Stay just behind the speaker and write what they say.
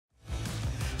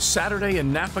Saturday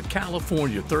in Napa,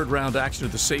 California. Third round action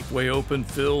of the Safeway Open.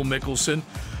 Phil Mickelson,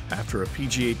 after a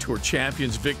PGA Tour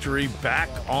Champions victory, back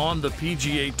on the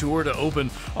PGA Tour to open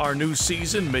our new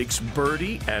season, makes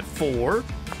birdie at 4.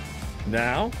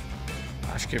 Now,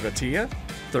 Ashkevatia,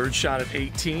 third shot at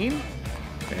 18,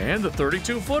 and the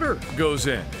 32-footer goes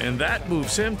in, and that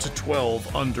moves him to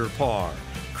 12 under par.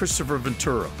 Christopher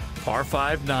Ventura, par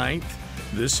 5 ninth,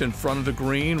 this in front of the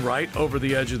green, right over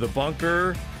the edge of the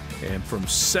bunker, and from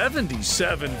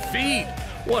 77 feet,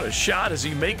 what a shot as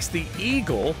he makes the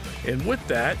eagle, and with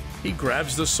that, he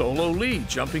grabs the solo lead,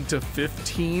 jumping to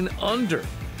 15 under.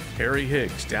 Harry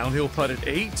Higgs, downhill putt at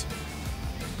 8.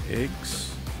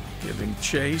 Higgs giving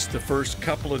chase the first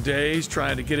couple of days,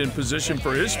 trying to get in position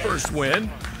for his first win.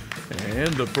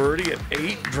 And the birdie at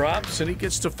 8 drops, and he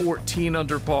gets to 14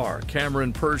 under par.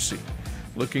 Cameron Percy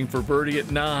looking for birdie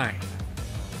at 9.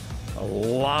 A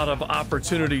lot of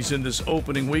opportunities in this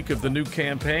opening week of the new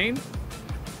campaign.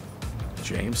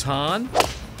 James Hahn,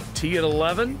 tee at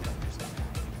 11.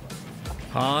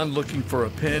 Hahn looking for a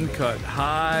pin cut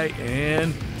high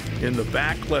and in the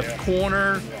back left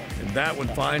corner. And that one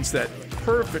finds that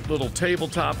perfect little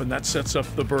tabletop, and that sets up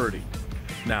the birdie.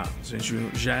 Now,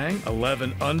 Zheng Zhang,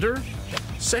 11 under.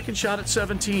 Second shot at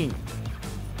 17.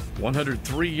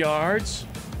 103 yards.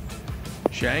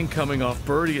 Zhang coming off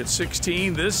birdie at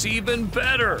 16. This even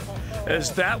better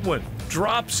as that one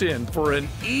drops in for an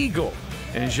eagle.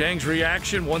 And Zhang's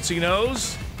reaction once he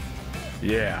knows?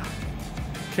 Yeah.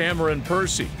 Cameron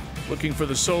Percy looking for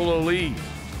the solo lead.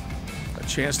 A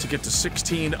chance to get to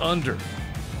 16 under.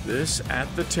 This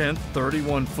at the 10th,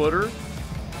 31-footer.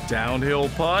 Downhill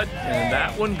putt, and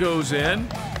that one goes in.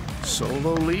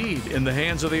 Solo lead in the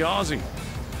hands of the Aussie.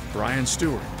 Brian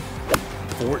Stewart,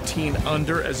 14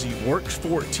 under as he works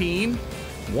 14.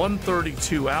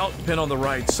 132 out, pin on the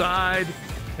right side,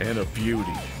 and a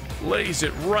beauty. Lays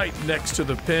it right next to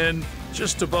the pin,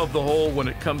 just above the hole when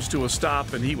it comes to a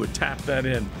stop, and he would tap that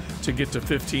in to get to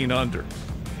 15 under.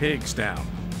 Higgs now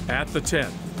at the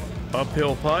 10th.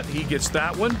 Uphill putt, he gets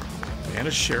that one, and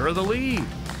a share of the lead.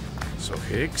 So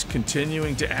Higgs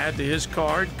continuing to add to his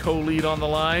card, co-lead on the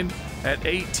line at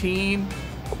 18.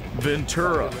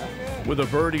 Ventura with a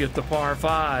birdie at the par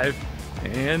 5,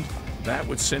 and that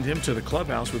would send him to the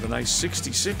clubhouse with a nice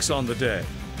 66 on the day.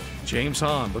 James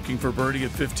Hahn looking for birdie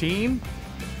at 15.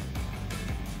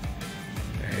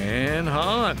 And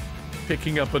Hahn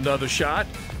picking up another shot,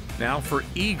 now for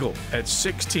eagle at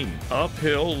 16.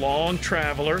 Uphill, long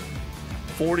traveler,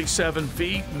 47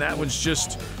 feet, and that one's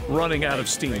just running out of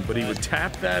steam, but he would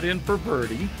tap that in for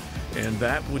birdie, and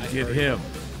that would get him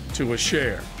to a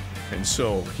share. And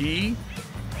so he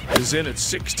is in at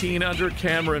 16 under.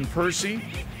 Cameron Percy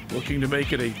looking to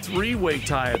make it a 3-way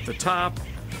tie at the top.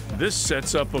 This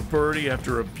sets up a birdie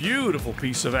after a beautiful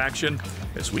piece of action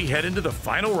as we head into the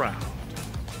final round.